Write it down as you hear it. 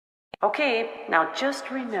Okay, now just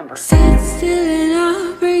remember. Sit still and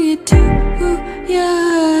I'll bring it to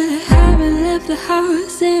ya. Haven't left the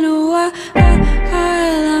house in a while.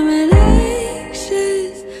 I'm an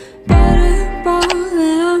anxious butterball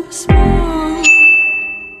and I'm small.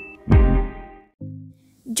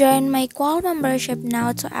 Join my Qual membership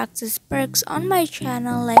now to access perks on my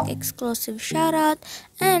channel like exclusive shoutout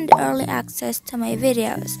and early access to my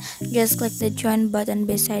videos. Just click the join button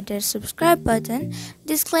beside the subscribe button.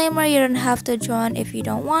 Disclaimer, you don't have to join if you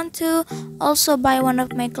don't want to. Also, buy one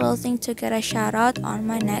of my clothing to get a shoutout on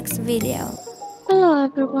my next video. Hello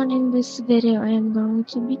everyone, in this video I am going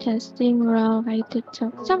to be testing Royale by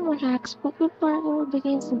TikTok summer hacks, but before I will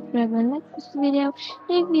begin, subscribe and like this video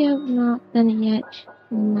if you have not done it yet.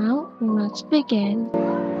 Now let's begin.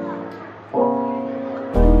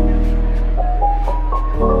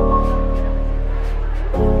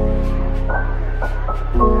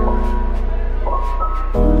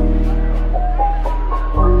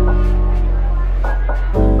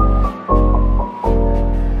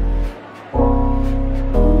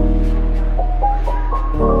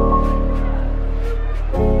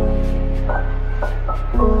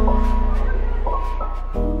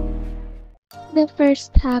 The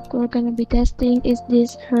first hack we're gonna be testing is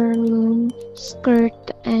this heirloom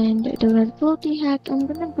skirt and the rightful hack. I'm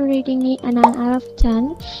gonna be rating it a 9 out of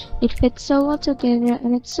 10. It fits so well together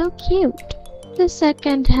and it's so cute. The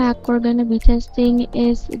second hack we're gonna be testing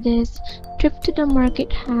is this trip to the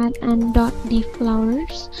market hat and .d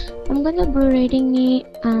flowers. I'm gonna be rating it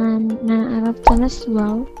a 9 out of 10 as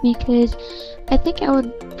well because I think I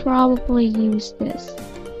would probably use this.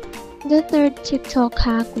 The third TikTok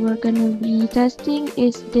hack we're gonna be testing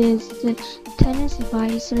is this tennis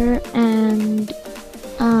visor and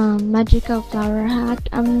magical flower hat.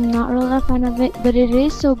 I'm not really a fan of it, but it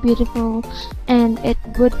is so beautiful and it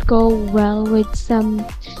would go well with some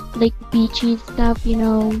like beachy stuff, you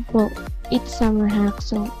know. Well, it's summer hack,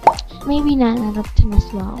 so maybe 9 out of 10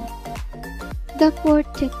 as well. The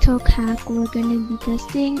fourth TikTok hack we're gonna be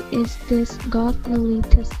testing is this goth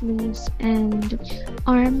Lolita sleeves and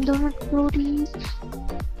arm donut floaties.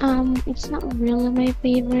 It's not really my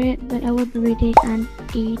favorite, but I would rate it an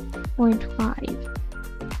 8.5.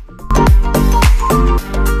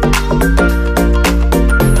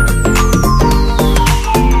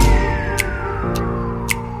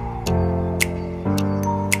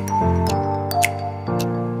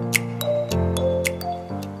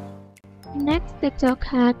 Next TikTok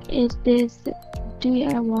hack is this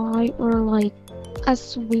DIY or like a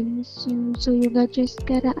swimsuit. So you guys just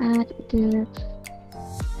gotta add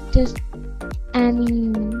just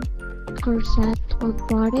any corset or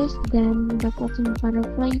bodice, then the bottom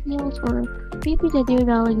butterfly heels or maybe the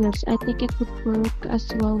𝙠𝙬𝙗𝙗. I think it would work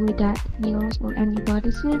as well with that heels or any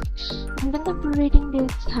bodices. I'm gonna be rating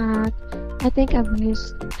this hack. I think I've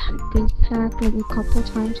used this hack like a couple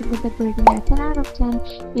times, but the rating at 10 out of 10.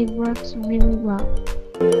 It works really well.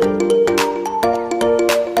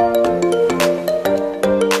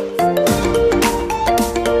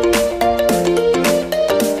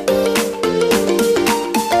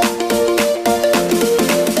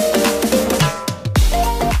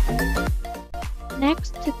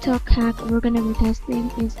 Next TikTok hack we're gonna be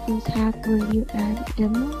testing is this hack where you add the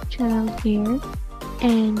child hair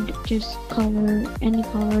and just color any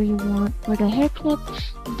color you want for the hair clip,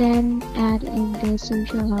 then add in the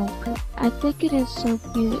social health clip. I think it is so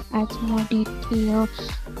cute, it adds more detail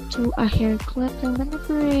to a hair clip. I'm gonna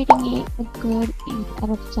be rating it a good 8 out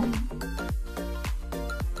of 10.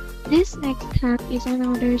 This next hack is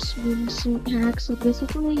another swimsuit hack. So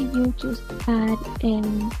basically you just add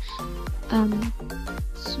in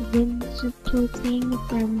swimsuit clothing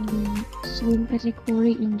from the swim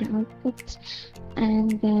category in the outfits,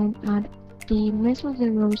 and then add the mix with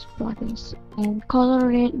the rose bodice and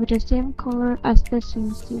color it with the same color as the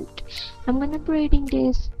swimsuit. I'm gonna be rating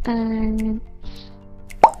this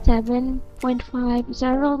 7.5. It's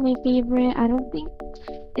not really my favorite. I don't think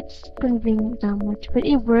it's convenient that much, but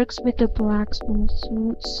it works with the black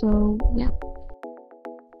swimsuit, so yeah.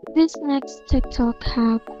 This next TikTok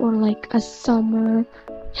hack or like a summer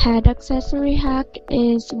head accessory hack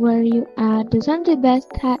is where you add the Sunday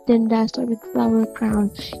best hat then duster with flower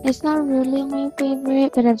crown. It's not really my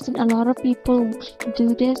favorite, but I've seen a lot of people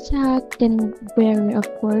do this hack, then wear it of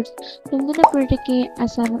course. So I'm gonna rate it a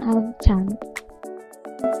 7 out of 10.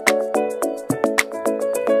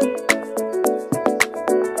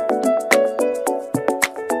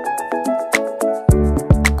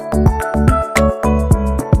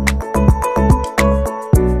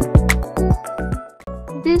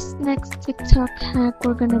 This next TikTok hack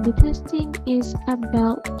we're gonna be testing is a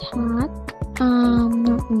belt hack.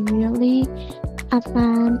 Not really a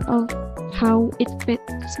fan of how it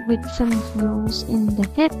fits with some heels in the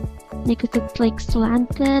hip because it's like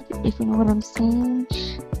slanted, if you know what I'm saying.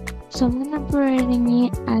 So I'm gonna be rating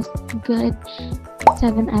it as good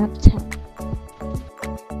 7 out of 10.